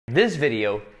This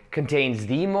video contains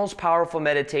the most powerful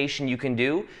meditation you can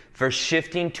do for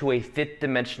shifting to a fifth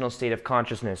dimensional state of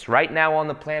consciousness. Right now on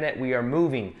the planet, we are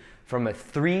moving from a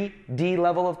 3D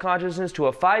level of consciousness to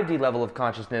a 5D level of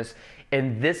consciousness,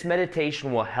 and this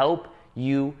meditation will help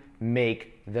you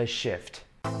make the shift.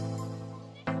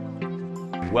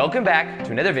 Welcome back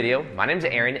to another video. My name is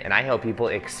Aaron, and I help people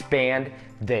expand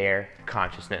their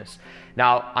consciousness.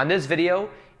 Now, on this video,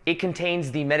 it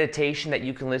contains the meditation that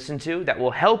you can listen to that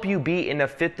will help you be in a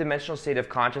fifth dimensional state of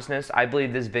consciousness. I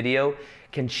believe this video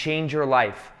can change your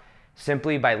life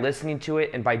simply by listening to it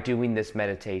and by doing this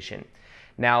meditation.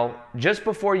 Now, just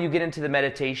before you get into the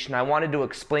meditation, I wanted to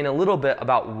explain a little bit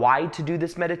about why to do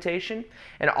this meditation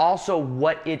and also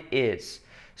what it is.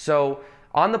 So,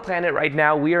 on the planet right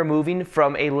now, we are moving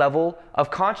from a level of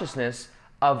consciousness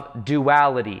of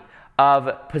duality,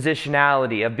 of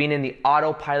positionality, of being in the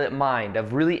autopilot mind,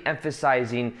 of really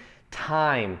emphasizing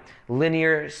time,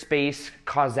 linear space,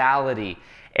 causality.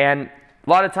 And a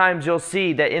lot of times you'll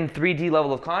see that in 3D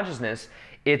level of consciousness,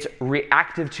 it's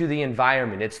reactive to the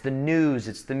environment. It's the news,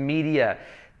 it's the media.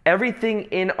 Everything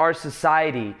in our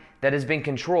society that has been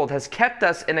controlled has kept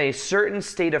us in a certain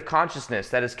state of consciousness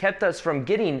that has kept us from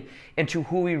getting into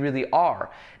who we really are.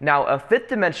 Now, a fifth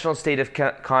dimensional state of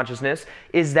consciousness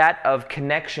is that of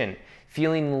connection,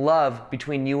 feeling love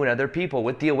between you and other people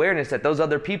with the awareness that those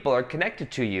other people are connected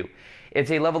to you.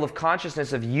 It's a level of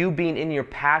consciousness of you being in your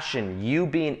passion, you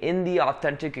being in the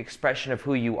authentic expression of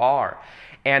who you are,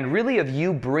 and really of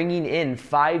you bringing in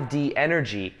 5D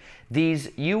energy.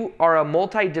 You are a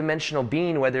multi-dimensional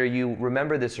being, whether you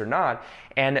remember this or not,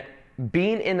 and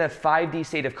being in a 5D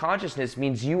state of consciousness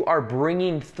means you are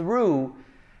bringing through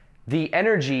the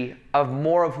energy of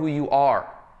more of who you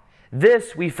are.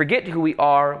 This, we forget who we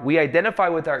are, we identify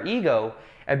with our ego,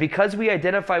 and because we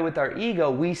identify with our ego,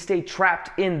 we stay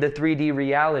trapped in the 3D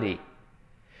reality.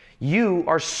 You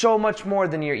are so much more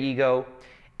than your ego,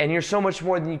 and you're so much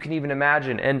more than you can even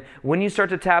imagine. And when you start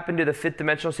to tap into the fifth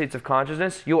dimensional states of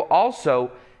consciousness, you'll also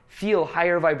feel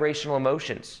higher vibrational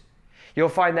emotions. You'll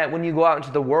find that when you go out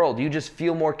into the world, you just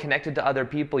feel more connected to other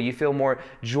people. You feel more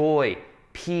joy,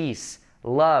 peace,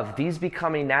 love. These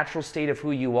become a natural state of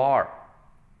who you are.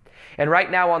 And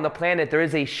right now on the planet, there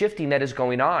is a shifting that is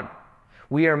going on.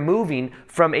 We are moving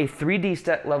from a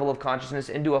 3D level of consciousness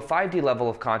into a 5D level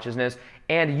of consciousness,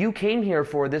 and you came here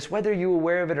for this whether you're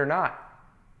aware of it or not.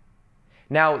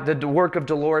 Now, the work of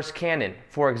Dolores Cannon,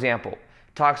 for example,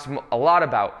 talks a lot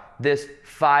about this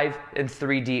 5 and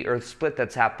 3D Earth split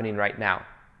that's happening right now.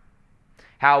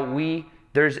 How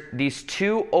there's these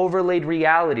two overlaid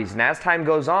realities, and as time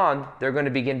goes on, they're going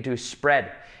to begin to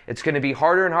spread. It's going to be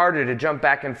harder and harder to jump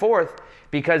back and forth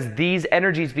because these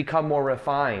energies become more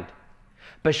refined.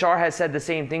 Bashar has said the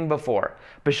same thing before.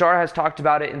 Bashar has talked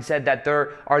about it and said that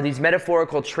there are these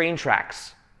metaphorical train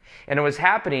tracks. And it was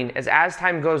happening as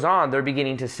time goes on, they're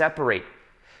beginning to separate.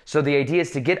 So the idea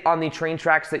is to get on the train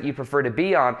tracks that you prefer to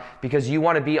be on because you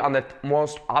want to be on the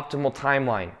most optimal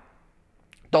timeline.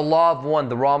 The Law of One,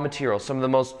 the raw material, some of the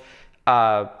most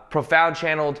profound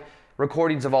channeled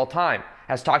recordings of all time,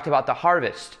 has talked about the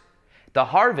harvest. The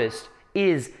harvest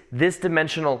is this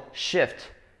dimensional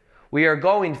shift. We are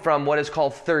going from what is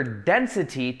called third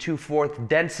density to fourth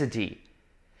density.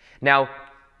 Now,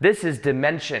 this is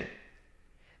dimension.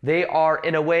 They are,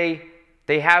 in a way,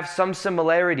 they have some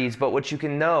similarities, but what you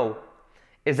can know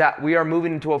is that we are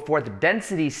moving into a fourth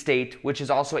density state, which is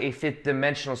also a fifth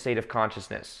dimensional state of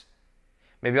consciousness.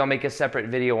 Maybe I'll make a separate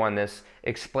video on this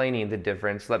explaining the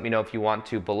difference. Let me know if you want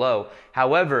to below.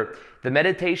 However, the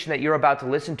meditation that you're about to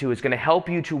listen to is going to help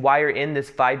you to wire in this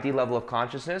 5D level of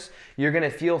consciousness. You're going to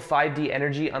feel 5D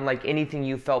energy unlike anything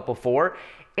you felt before,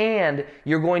 and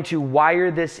you're going to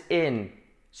wire this in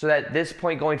so that at this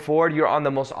point going forward, you're on the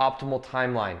most optimal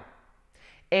timeline.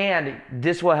 And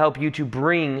this will help you to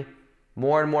bring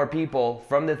more and more people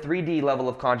from the 3D level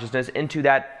of consciousness into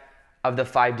that of the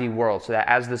 5D world, so that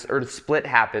as this Earth split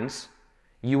happens,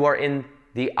 you are in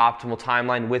the optimal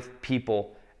timeline with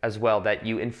people as well that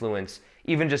you influence,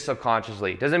 even just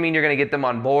subconsciously. Doesn't mean you're going to get them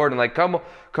on board and like, come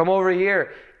over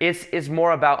here. It's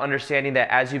more about understanding that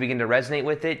as you begin to resonate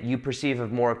with it, you perceive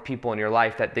of more people in your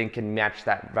life that then can match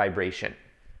that vibration.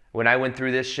 When I went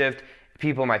through this shift,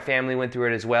 people in my family went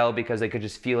through it as well because they could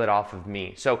just feel it off of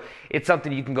me. So it's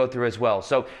something you can go through as well.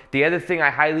 So the other thing I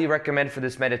highly recommend for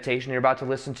this meditation you're about to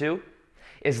listen to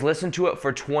is listen to it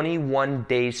for 21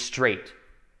 days straight.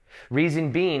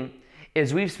 Reason being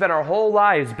is we've spent our whole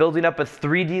lives building up a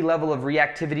 3D level of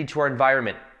reactivity to our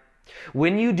environment.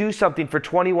 When you do something for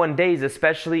 21 days,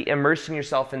 especially immersing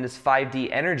yourself in this 5D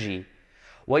energy,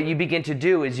 what you begin to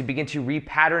do is you begin to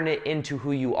repattern it into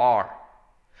who you are.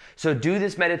 So do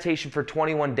this meditation for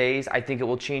 21 days. I think it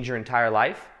will change your entire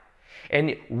life.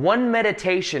 And one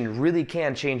meditation really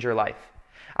can change your life.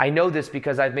 I know this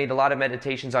because I've made a lot of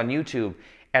meditations on YouTube,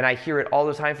 and I hear it all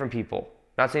the time from people.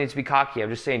 I'm not saying it to be cocky. I'm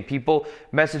just saying people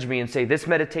message me and say, this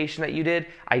meditation that you did,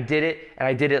 I did it, and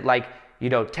I did it like,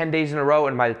 10 days in a row,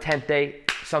 and by the 10th day,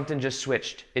 something just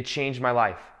switched. It changed my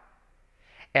life.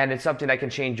 And it's something that can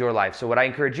change your life. So what I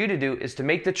encourage you to do is to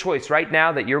make the choice right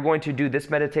now that you're going to do this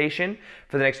meditation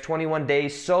for the next 21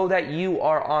 days so that you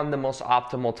are on the most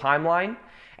optimal timeline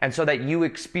and so that you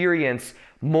experience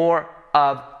more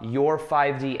of your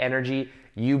 5D energy.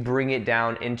 You bring it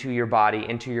down into your body,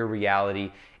 into your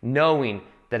reality, knowing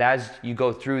that as you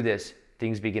go through this,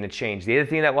 things begin to change. The other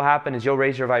thing that will happen is you'll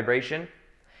raise your vibration,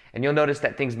 and you'll notice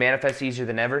that things manifest easier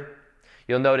than ever.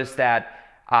 You'll notice that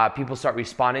people start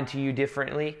responding to you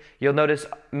differently. You'll notice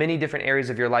many different areas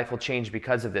of your life will change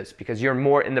because of this, because you're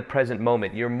more in the present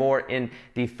moment. You're more in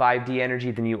the 5D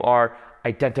energy than you are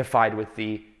identified with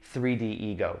the 3D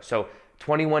ego. So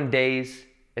 21 days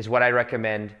is what I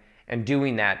recommend, and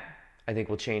doing that, I think,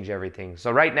 will change everything.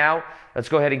 So right now, let's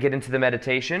go ahead and get into the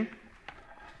meditation.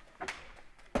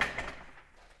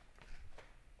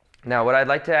 Now, what I'd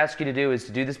like to ask you to do is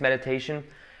to do this meditation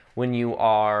when you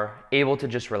are able to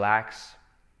just relax,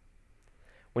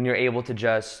 when you're able to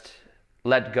just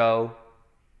let go,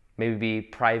 maybe be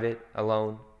private,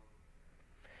 alone.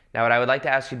 Now, what I would like to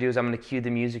ask you to do is I'm going to cue the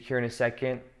music here in a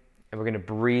second, and we're going to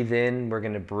breathe in, we're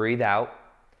going to breathe out.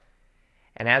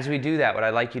 And as we do that, what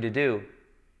I'd like you to do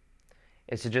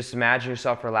is to just imagine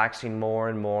yourself relaxing more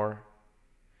and more,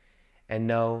 and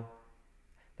know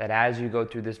that as you go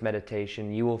through this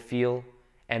meditation, you will feel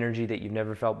energy that you've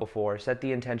never felt before. Set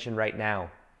the intention right now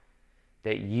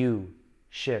that you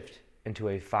shift into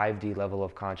a 5D level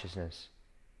of consciousness.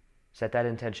 Set that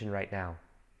intention right now.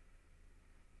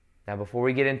 Now, before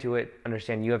we get into it,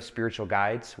 understand you have spiritual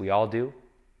guides. We all do.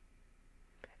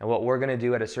 And what we're going to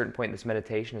do at a certain point in this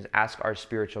meditation is ask our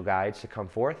spiritual guides to come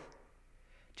forth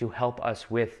to help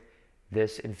us with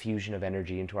this infusion of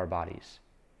energy into our bodies.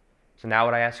 So now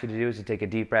what I ask you to do is to take a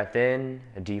deep breath in,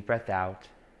 a deep breath out.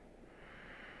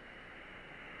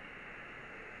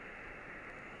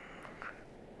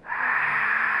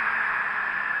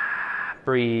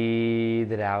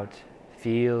 Breathe it out.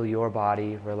 Feel your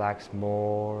body relax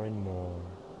more and more.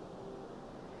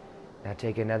 Now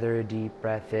take another deep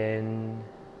breath in.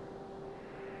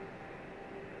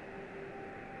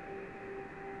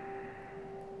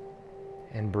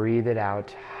 And breathe it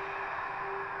out.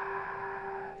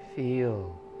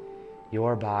 Feel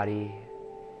your body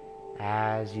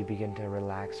as you begin to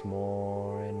relax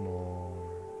more and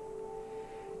more.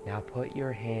 Now put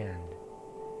your hand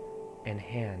and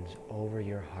hands over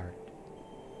your heart,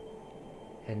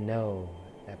 and know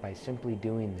that by simply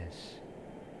doing this,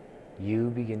 you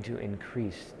begin to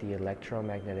increase the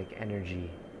electromagnetic energy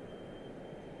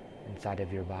inside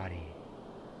of your body.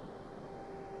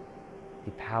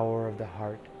 The power of the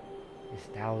heart is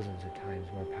thousands of times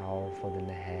more powerful than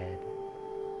the head.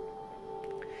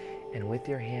 And with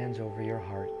your hands over your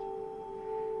heart,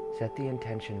 set the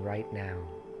intention right now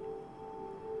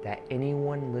that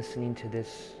anyone listening to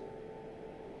this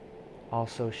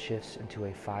also shifts into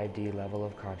a 5D level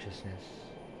of consciousness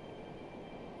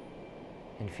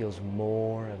and feels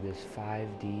more of this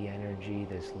 5D energy,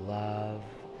 this love,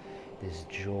 this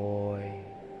joy,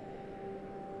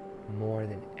 more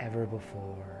than ever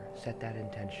before. Set that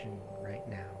intention right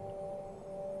now.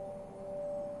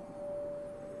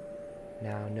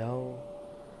 Now know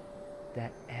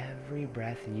that every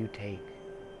breath you take,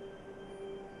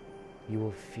 you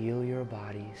will feel your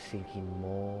body sinking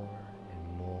more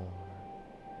and more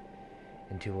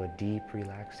into a deep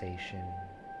relaxation.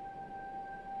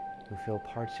 You'll feel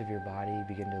parts of your body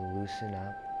begin to loosen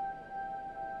up,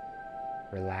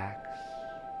 relax.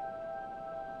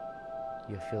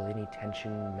 You'll feel any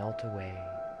tension melt away.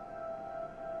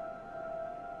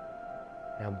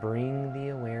 Now bring the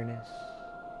awareness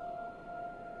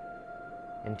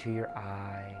into your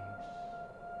eyes.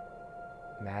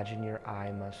 Imagine your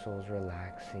eye muscles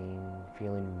relaxing,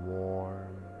 feeling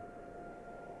warm.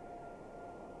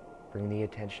 Bring the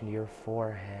attention to your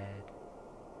forehead.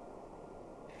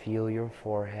 Feel your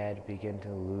forehead begin to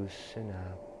loosen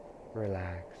up,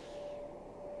 relax.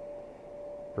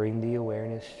 Bring the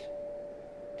awareness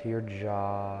to your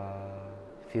jaw.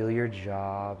 Feel your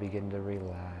jaw begin to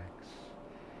relax.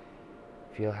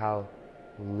 Feel how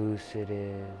loose it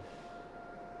is.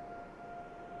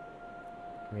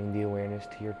 Bring the awareness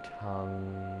to your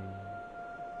tongue.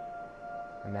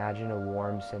 Imagine a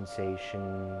warm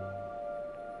sensation,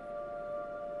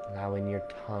 allowing your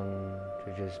tongue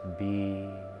to just be.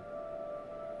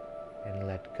 and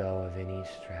let go of any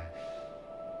stress.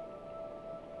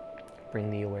 Bring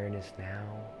the awareness now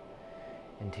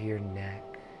into your neck.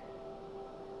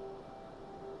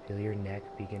 Feel your neck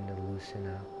begin to loosen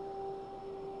up,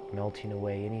 melting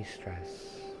away any stress.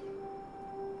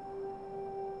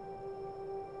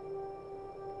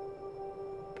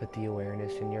 Put the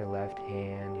awareness in your left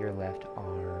hand, your left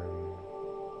arm.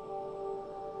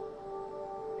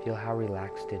 Feel how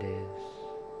relaxed it is.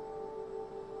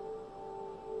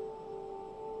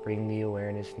 Bring the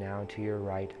awareness now to your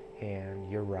right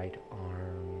hand, your right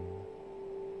arm.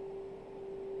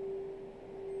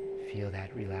 Feel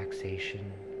that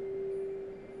relaxation.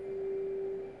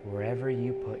 Wherever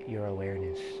you put your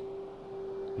awareness,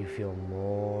 you feel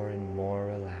more and more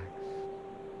relaxed.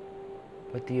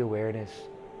 Put the awareness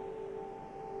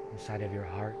inside of your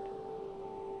heart.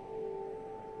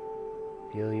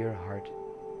 Feel your heart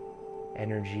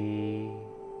energy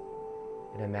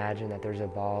and imagine that there's a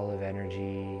ball of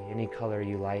energy, any color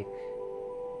you like.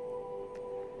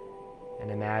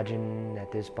 And imagine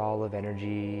that this ball of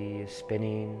energy is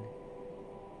spinning.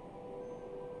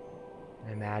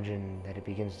 And imagine that it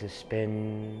begins to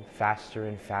spin faster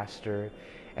and faster.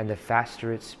 And the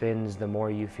faster it spins, the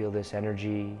more you feel this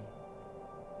energy.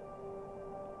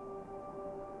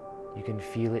 You can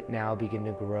feel it now begin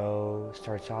to grow.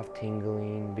 Starts off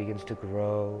tingling, begins to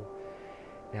grow.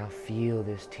 Now feel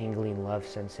this tingling love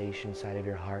sensation inside of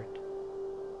your heart.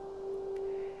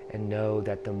 And know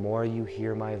that the more you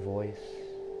hear my voice,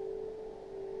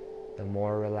 the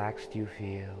more relaxed you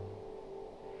feel,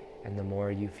 and the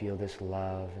more you feel this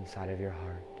love inside of your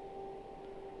heart.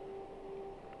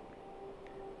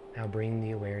 Now bring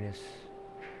the awareness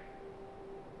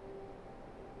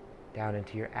down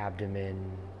into your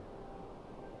abdomen.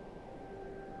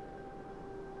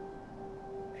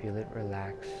 Feel it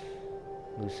relax,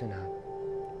 loosen up.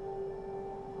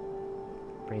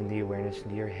 Bring the awareness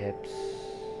into your hips.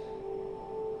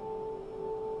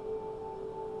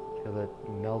 Feel it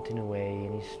melting away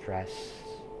any stress.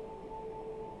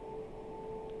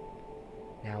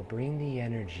 Now bring the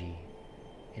energy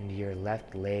into your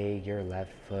left leg, your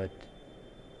left foot.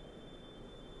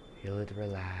 Feel it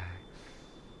relax.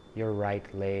 Your right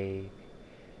leg,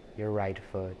 your right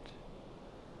foot.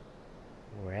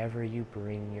 Wherever you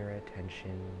bring your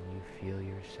attention, you feel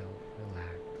yourself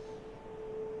relax.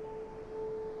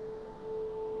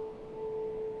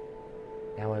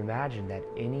 Now imagine that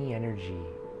any energy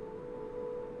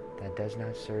that does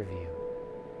not serve you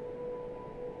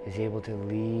is able to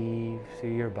leave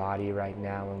through your body right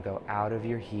now and go out of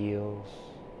your heels.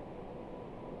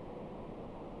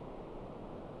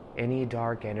 Any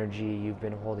dark energy you've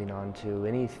been holding on to,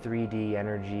 any 3D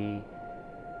energy,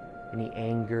 any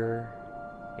anger,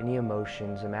 any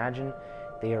emotions, imagine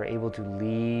they are able to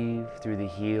leave through the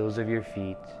heels of your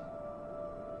feet.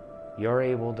 You're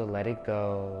able to let it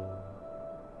go.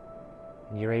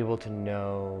 And you're able to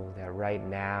know that right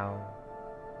now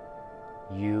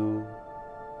you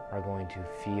are going to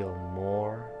feel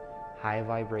more high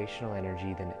vibrational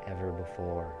energy than ever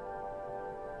before.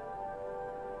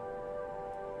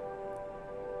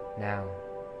 Now,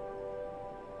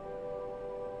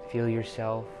 feel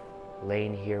yourself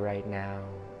laying here right now.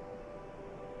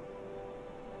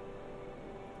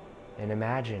 And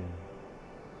imagine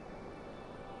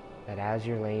that as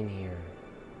you're laying here,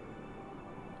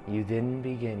 you then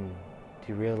begin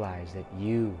to realize that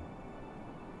you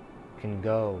can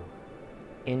go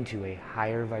into a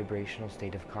higher vibrational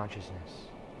state of consciousness.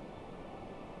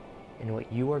 And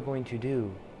what you are going to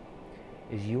do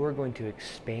is you are going to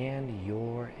expand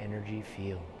your energy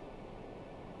field.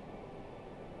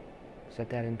 Set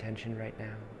that intention right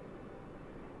now,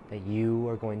 that you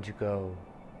are going to go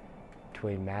to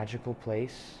a magical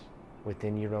place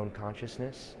within your own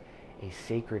consciousness, a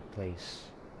sacred place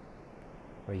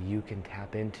where you can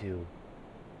tap into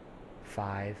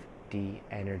 5D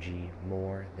energy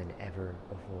more than ever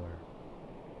before.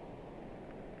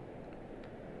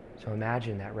 So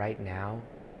imagine that right now,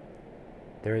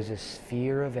 there is a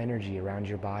sphere of energy around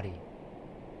your body.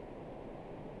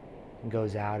 It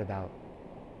goes out about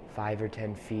 5 or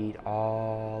 10 feet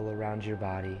all around your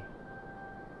body.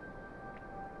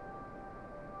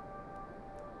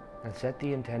 And set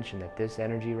the intention that this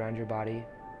energy around your body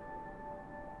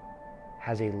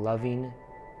has a loving,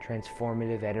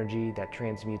 transformative energy that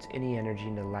transmutes any energy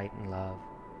into light and love.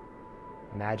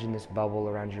 Imagine this bubble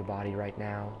around your body right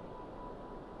now.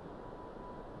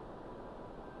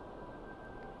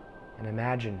 And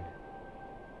imagine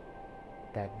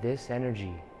that this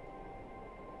energy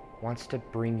wants to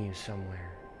bring you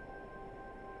somewhere.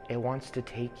 It wants to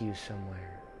take you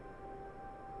somewhere.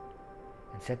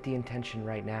 And set the intention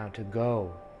right now to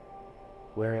go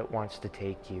where it wants to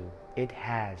take you. It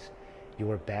has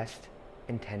your best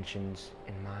intentions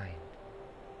in mind.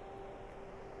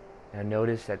 Now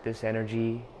notice that this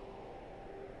energy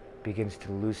begins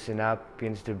to loosen up,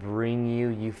 begins to bring you.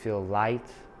 You feel light,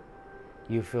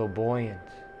 you feel buoyant,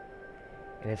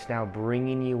 and it's now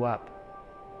bringing you up.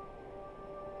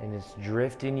 And it's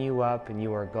drifting you up, and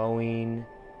you are going.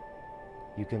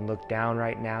 You can look down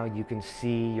right now. You can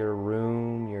see your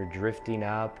room. You're drifting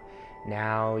up.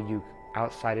 Now you,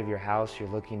 outside of your house, you're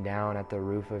looking down at the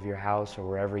roof of your house or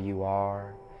wherever you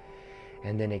are.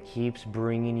 And then it keeps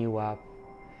bringing you up.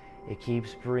 It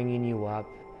keeps bringing you up.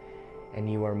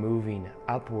 And you are moving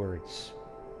upwards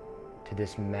to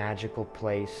this magical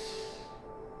place.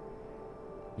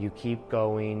 You keep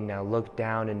going. Now look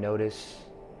down and notice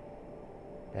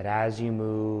that as you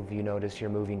move, you notice you're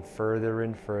moving further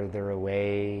and further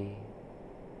away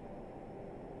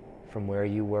from where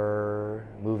you were,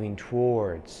 moving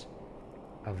towards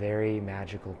a very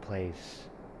magical place.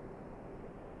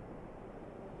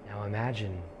 Now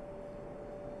imagine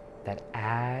that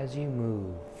as you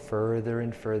move further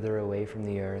and further away from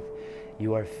the earth,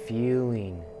 you are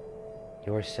feeling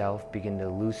yourself begin to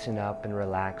loosen up and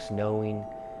relax, knowing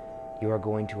you are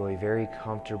going to a very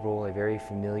comfortable, a very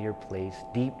familiar place.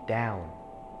 Deep down,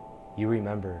 you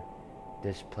remember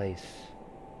this place.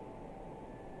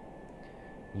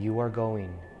 You are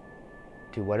going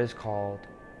to what is called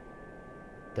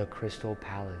the Crystal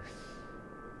Palace.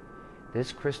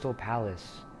 This Crystal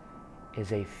Palace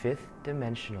is a fifth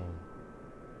dimensional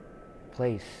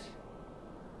place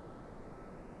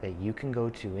that you can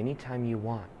go to anytime you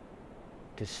want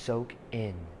to soak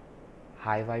in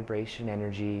high vibration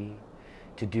energy,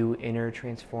 to do inner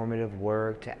transformative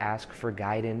work, to ask for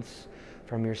guidance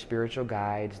from your spiritual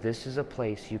guides. This is a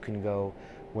place you can go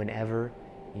whenever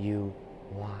you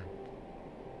want.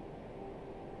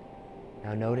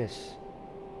 Now notice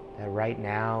that right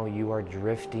now you are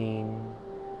drifting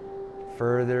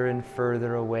further and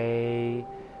further away,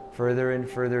 further and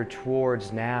further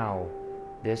towards now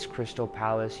this Crystal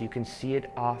Palace. You can see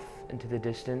it off into the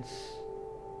distance.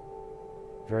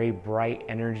 Very bright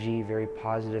energy, very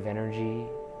positive energy.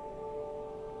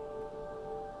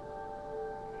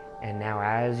 And now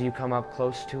as you come up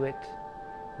close to it,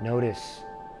 notice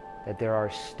that there are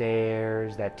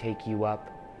stairs that take you up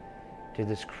to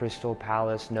this Crystal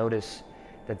Palace. Notice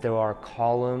that there are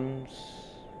columns.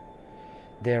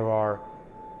 There are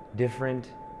different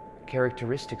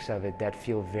characteristics of it that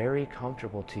feel very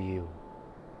comfortable to you.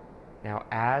 Now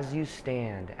as you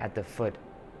stand at the foot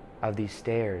of these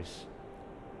stairs,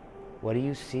 what do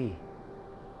you see?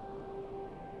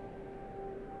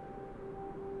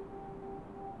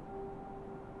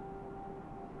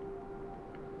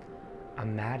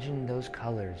 Imagine those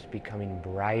colors becoming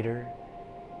brighter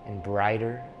and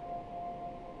brighter.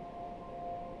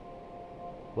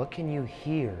 What can you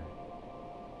hear?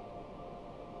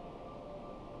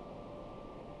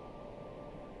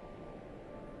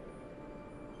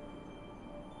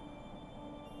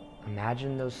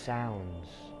 Imagine those sounds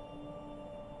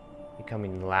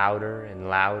becoming louder and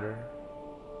louder.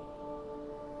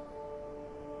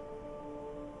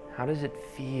 How does it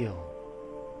feel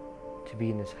to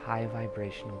be in this high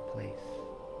vibrational place?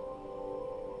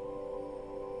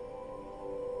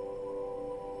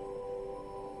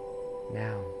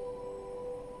 Now,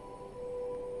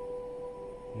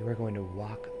 you are going to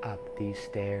walk up these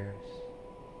stairs,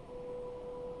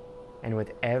 and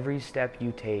with every step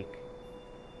you take,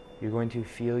 you're going to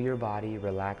feel your body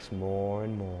relax more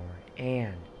and more,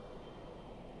 and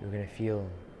you're going to feel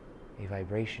a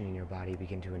vibration in your body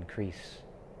begin to increase.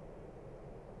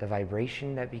 The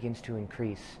vibration that begins to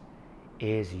increase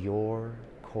is your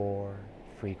core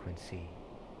frequency.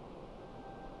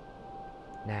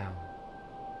 Now,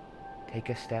 take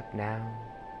a step now.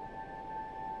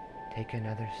 Take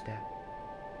another step.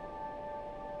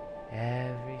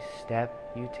 Every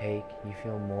step you take, you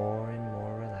feel more and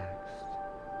more relaxed.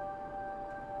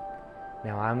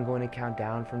 Now I'm going to count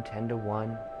down from 10 to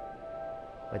 1.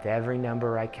 With every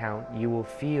number I count, you will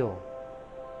feel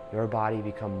your body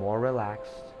become more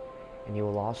relaxed, and you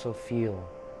will also feel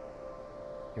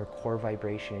your core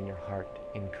vibration in your heart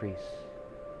increase.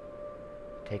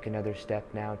 Take another step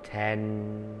now.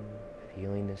 10.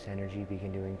 Feeling this energy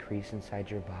begin to increase inside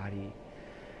your body.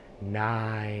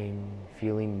 9.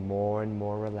 Feeling more and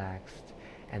more relaxed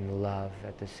and love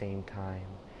at the same time.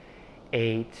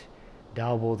 8.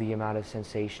 Double the amount of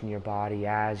sensation in your body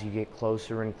as you get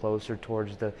closer and closer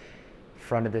towards the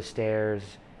front of the stairs.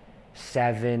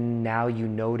 7. Now you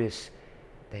notice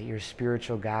that your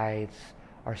spiritual guides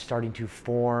are starting to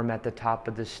form at the top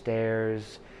of the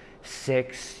stairs.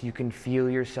 6, you can feel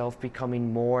yourself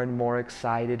becoming more and more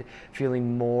excited,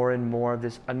 feeling more and more of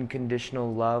this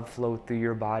unconditional love flow through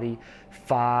your body.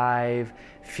 5,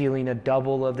 feeling a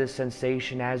double of this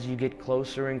sensation as you get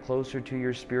closer and closer to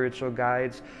your spiritual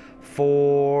guides.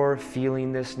 4,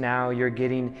 feeling this now, you're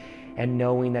getting and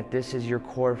knowing that this is your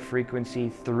core frequency.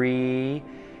 3,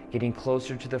 getting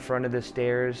closer to the front of the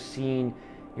stairs, seeing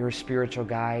your spiritual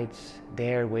guides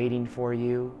there waiting for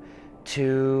you.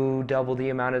 2, double the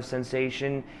amount of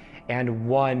sensation. And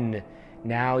 1,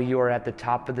 now you are at the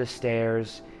top of the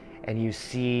stairs and you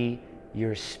see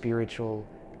your spiritual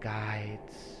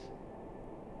guides.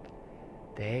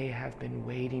 They have been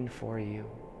waiting for you.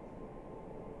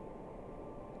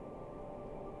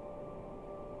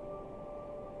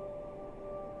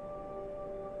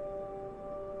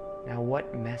 Now,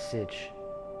 what message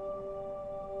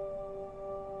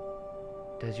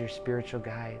does your spiritual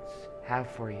guides have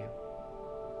for you?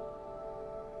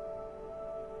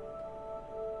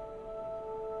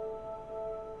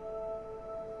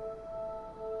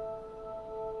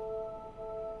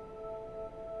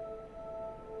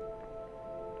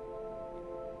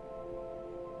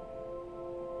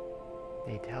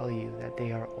 They tell you that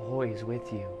they are always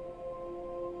with you,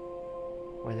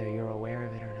 whether you're aware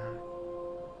of it or not.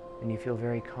 And you feel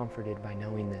very comforted by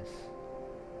knowing this.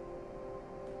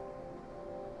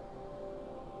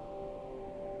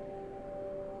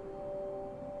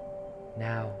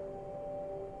 Now,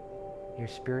 your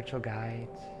spiritual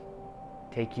guides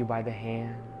take you by the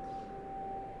hands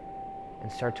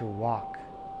and start to walk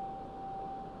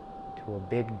to a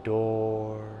big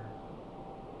door.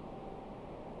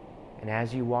 And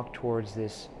as you walk towards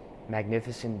this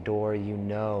magnificent door, you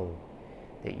know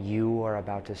that you are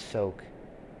about to soak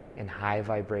in high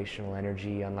vibrational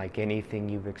energy unlike anything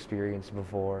you've experienced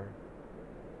before.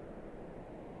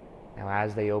 Now,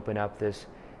 as they open up this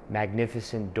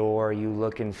magnificent door, you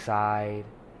look inside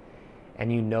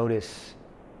and you notice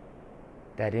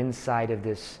that inside of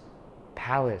this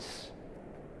palace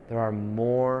there are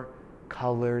more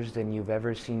colors than you've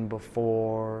ever seen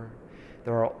before.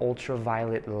 There are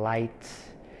ultraviolet light.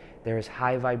 There is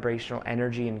high vibrational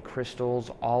energy and crystals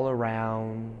all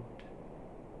around.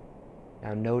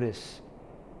 Now notice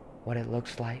what it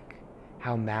looks like,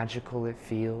 how magical it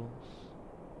feels,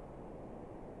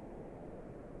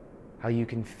 how you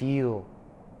can feel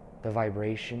the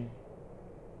vibration.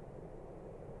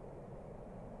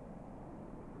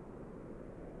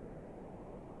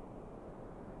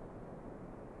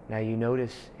 Now you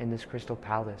notice in this crystal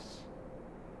palace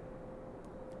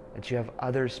that you have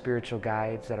other spiritual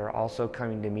guides that are also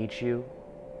coming to meet you.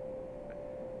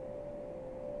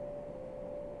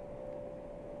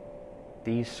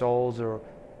 These souls are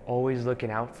always looking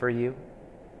out for you.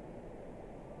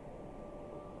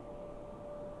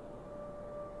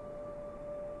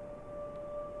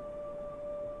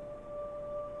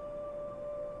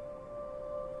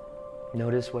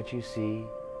 Notice what you see.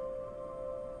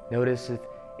 Notice if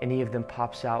any of them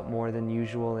pops out more than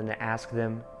usual, and ask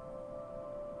them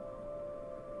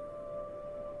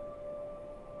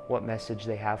what message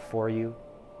they have for you.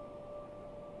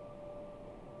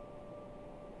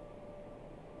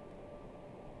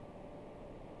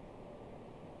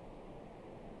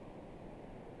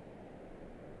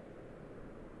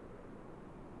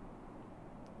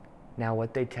 Now,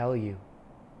 what they tell you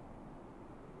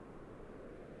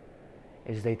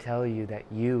is they tell you that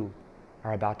you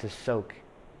are about to soak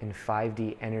in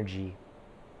 5D energy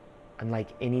unlike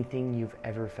anything you've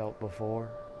ever felt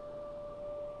before.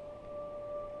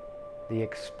 They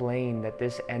explain that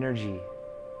this energy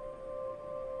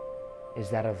is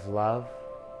that of love,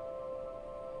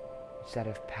 it's that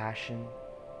of passion,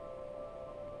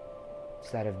 it's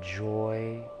that of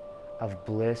joy, of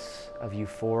bliss, of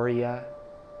euphoria.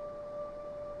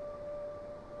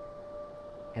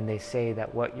 And they say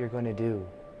that what you're going to do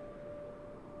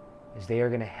is they are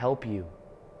going to help you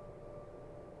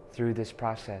through this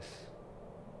process.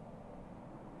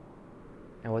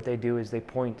 And what they do is they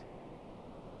point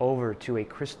over to a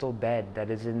crystal bed that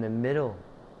is in the middle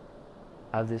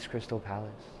of this crystal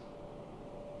palace.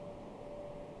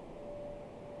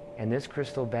 And this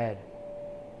crystal bed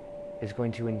is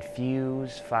going to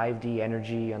infuse 5D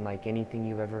energy unlike anything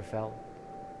you've ever felt.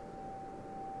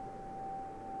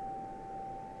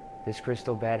 This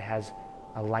crystal bed has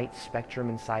a light spectrum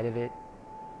inside of it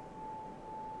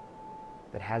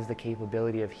that has the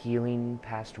capability of healing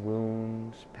past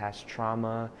wounds, past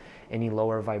trauma, any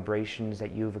lower vibrations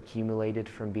that you've accumulated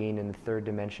from being in the third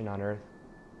dimension on Earth.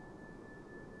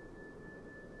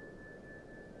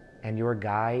 And your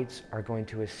guides are going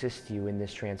to assist you in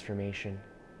this transformation.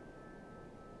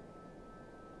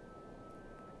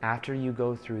 after you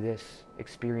go through this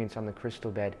experience on the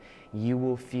crystal bed, you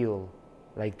will feel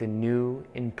like the new,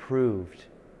 improved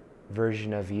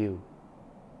version of you.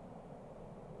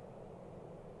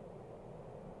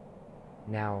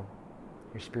 Now,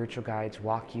 your spiritual guides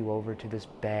walk you over to this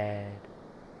bed.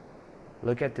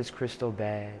 Look at this crystal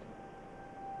bed.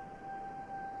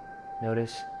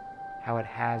 Notice how it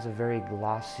has a very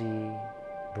glossy,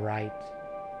 bright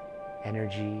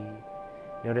energy.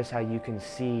 Notice how you can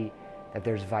see that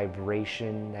there's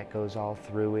vibration that goes all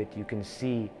through it. You can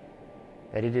see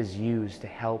that it is used to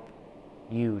help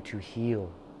you to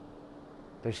heal.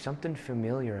 There's something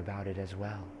familiar about it as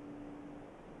well.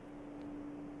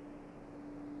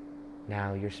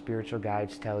 Now, your spiritual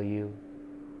guides tell you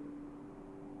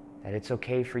that it's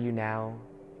okay for you now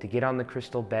to get on the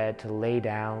crystal bed, to lay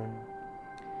down.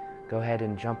 Go ahead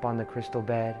and jump on the crystal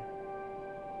bed.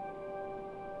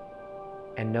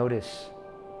 And notice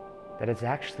that it's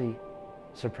actually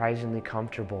surprisingly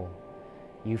comfortable.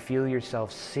 You feel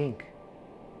yourself sink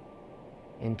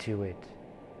into it,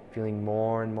 feeling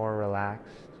more and more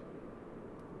relaxed.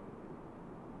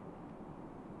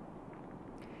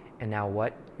 And now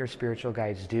what your spiritual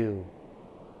guides do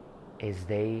is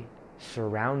they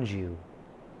surround you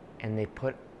and they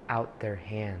put out their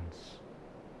hands.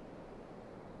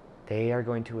 They are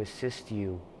going to assist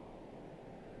you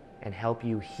and help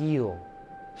you heal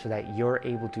so that you're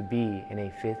able to be in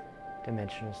a fifth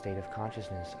dimensional state of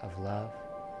consciousness, of love,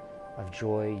 of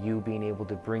joy, you being able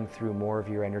to bring through more of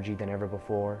your energy than ever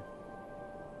before.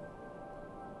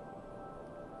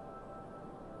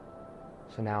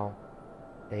 So now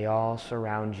they all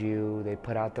surround you, they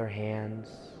put out their hands,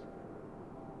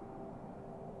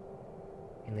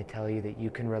 and they tell you that you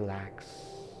can relax.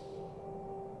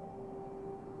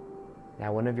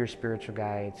 Now one of your spiritual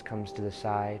guides comes to the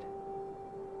side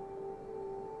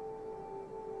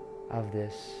of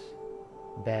this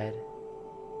bed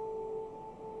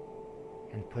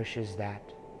and pushes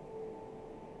that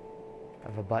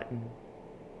of a button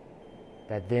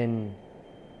that then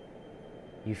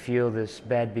you feel this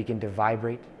bed begin to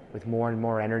vibrate with more and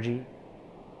more energy.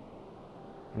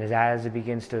 And as it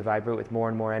begins to vibrate with more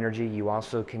and more energy, you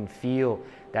also can feel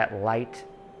that light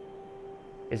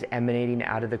is emanating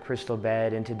out of the crystal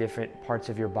bed into different parts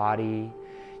of your body.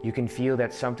 You can feel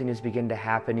that something is beginning to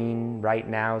happening right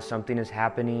now. Something is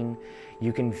happening.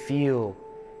 You can feel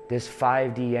this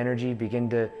 5D energy begin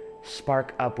to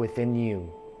spark up within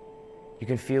you. You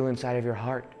can feel inside of your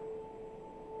heart.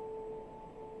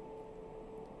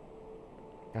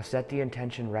 Now set the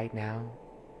intention right now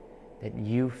that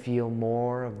you feel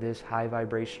more of this high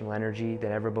vibrational energy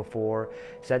than ever before.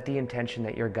 Set the intention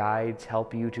that your guides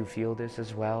help you to feel this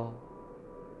as well.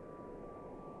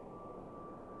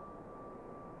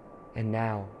 And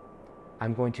now,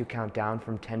 I'm going to count down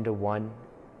from 10 to 1.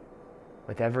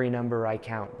 With every number I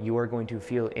count, you are going to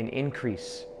feel an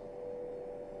increase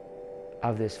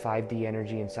of this 5D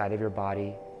energy inside of your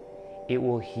body. It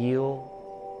will heal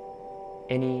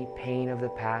any pain of the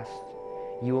past.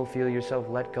 You will feel yourself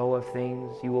let go of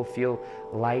things. You will feel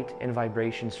light and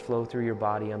vibrations flow through your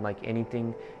body unlike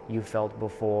anything you felt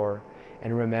before.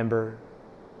 And remember,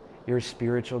 your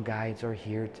spiritual guides are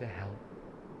here to help.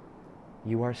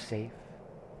 You are safe.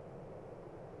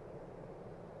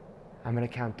 I'm going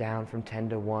to count down from 10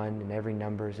 to 1, and every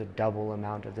number is a double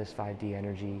amount of this 5D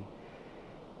energy.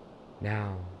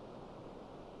 Now,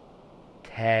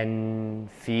 10,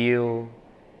 feel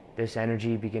this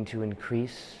energy begin to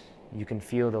increase. You can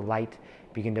feel the light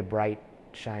begin to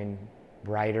shine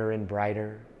brighter and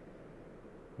brighter.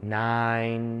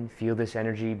 9, feel this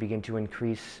energy begin to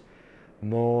increase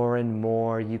more and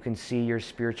more. You can see your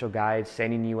spiritual guides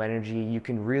sending you energy. You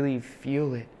can really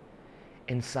feel it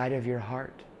inside of your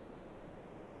heart.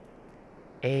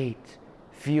 8,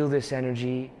 feel this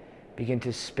energy begin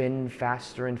to spin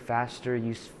faster and faster.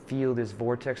 You feel this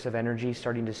vortex of energy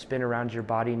starting to spin around your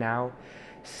body now.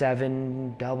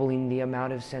 7, doubling the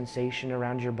amount of sensation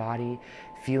around your body.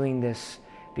 Feeling this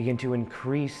begin to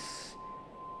increase.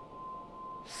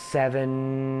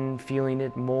 7, feeling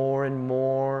it more and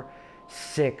more.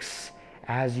 6,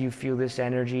 as you feel this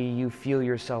energy, you feel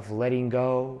yourself letting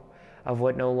go of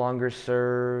what no longer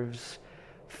serves.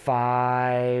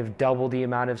 5, double the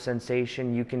amount of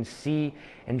sensation. You can see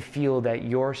and feel that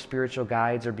your spiritual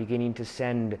guides are beginning to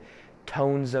send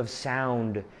tones of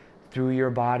sound through your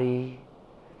body.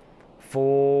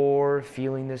 4,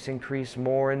 feeling this increase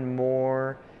more and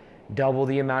more. Double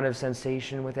the amount of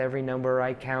sensation with every number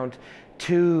I count.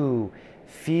 2,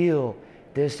 feel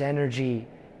this energy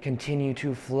continue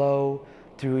to flow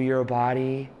through your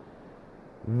body.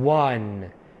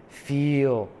 1,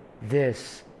 feel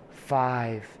this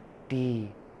 5D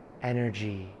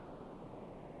energy.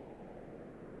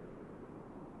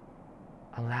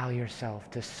 Allow yourself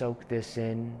to soak this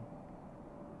in,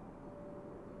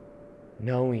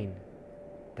 knowing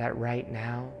that right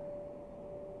now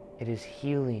it is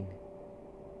healing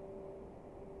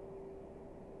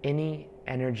any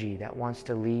energy that wants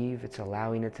to leave. It's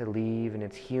allowing it to leave, and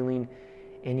it's healing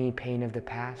any pain of the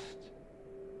past.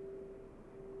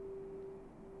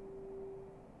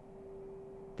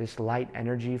 This light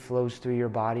energy flows through your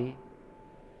body,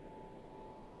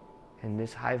 and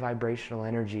this high vibrational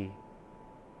energy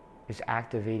is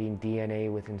activating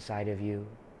DNA within inside of you.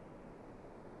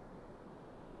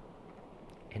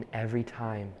 And every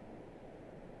time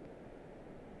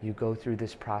you go through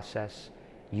this process,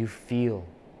 you feel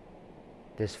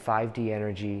this 5D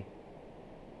energy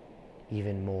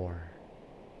even more.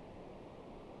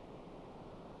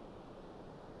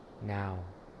 Now,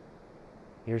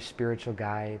 your spiritual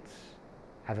guides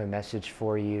have a message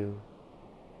for you.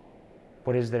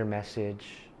 What is their message?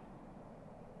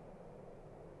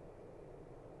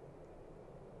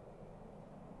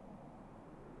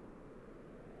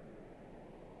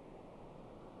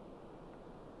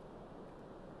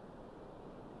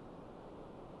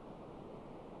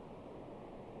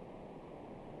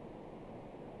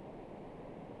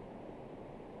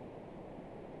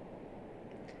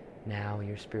 Now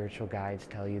your spiritual guides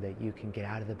tell you that you can get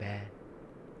out of the bed.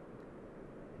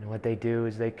 And what they do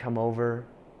is they come over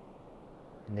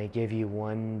and they give you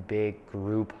one big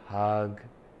group hug.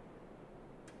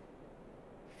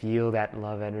 Feel that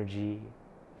love energy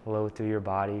flow through your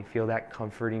body. Feel that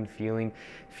comforting feeling.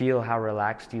 Feel how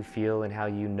relaxed you feel and how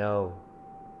you know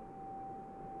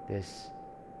this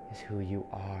is who you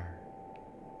are.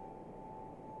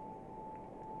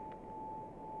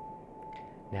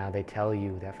 Now they tell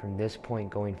you that from this point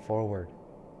going forward,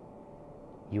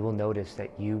 you will notice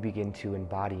that you begin to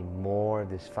embody more of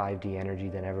this 5D energy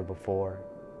than ever before.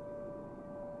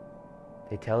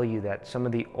 They tell you that some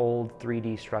of the old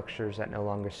 3D structures that no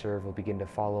longer serve will begin to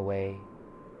fall away.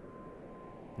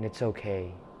 And it's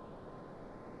okay.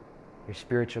 Your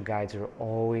spiritual guides are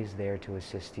always there to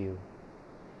assist you.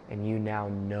 And you now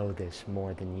know this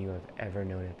more than you have ever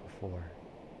known it before.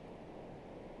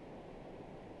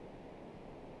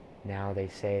 Now they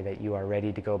say that you are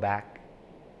ready to go back,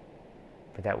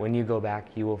 but that when you go back,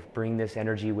 you will bring this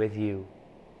energy with you.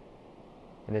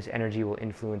 And this energy will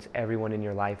influence everyone in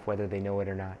your life, whether they know it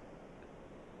or not.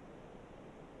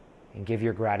 And give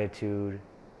your gratitude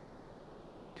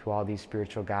to all these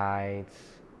spiritual guides,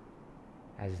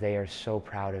 as they are so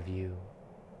proud of you.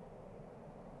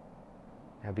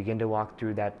 Now begin to walk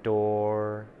through that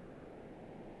door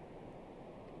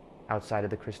outside of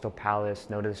the Crystal Palace.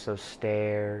 Notice those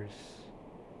stairs.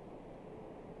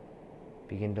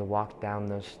 Begin to walk down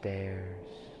those stairs.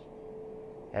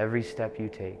 Every step you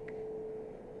take,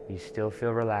 you still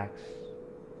feel relaxed,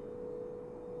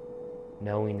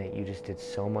 knowing that you just did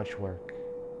so much work.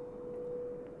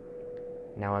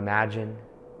 Now imagine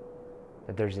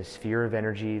that there's a sphere of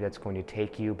energy that's going to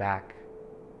take you back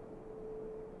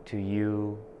to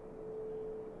you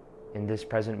in this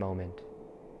present moment.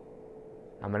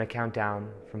 I'm going to count down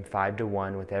from 5 to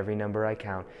 1. With every number I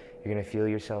count, you're going to feel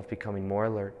yourself becoming more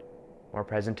alert, more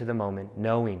present to the moment,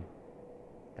 knowing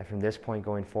that from this point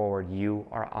going forward, you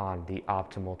are on the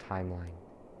optimal timeline.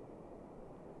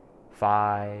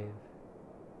 5.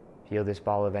 Feel this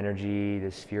ball of energy,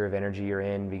 this sphere of energy you're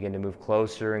in, begin to move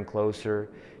closer and closer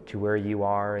to where you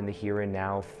are in the here and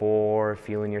now. 4,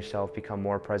 feeling yourself become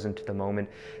more present to the moment.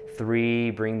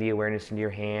 3, bring the awareness into your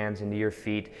hands, into your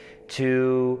feet.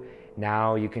 2,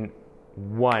 now you can,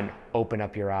 1, open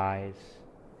up your eyes,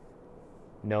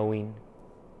 knowing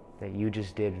that you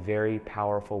just did very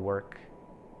powerful work,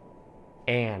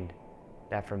 and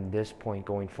that from this point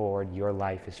going forward, your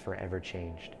life is forever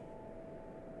changed.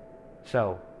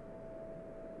 So,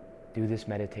 do this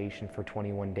meditation for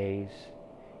 21 days.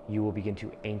 You will begin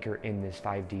to anchor in this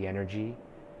 5D energy,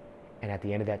 and at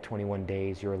the end of that 21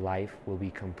 days, your life will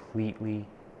be completely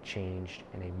changed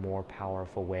in a more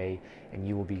powerful way, and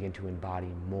you will begin to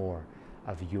embody more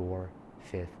of your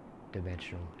 5th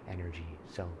dimensional energy.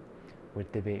 So,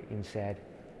 with that being said,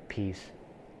 peace,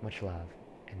 much love,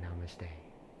 and namaste.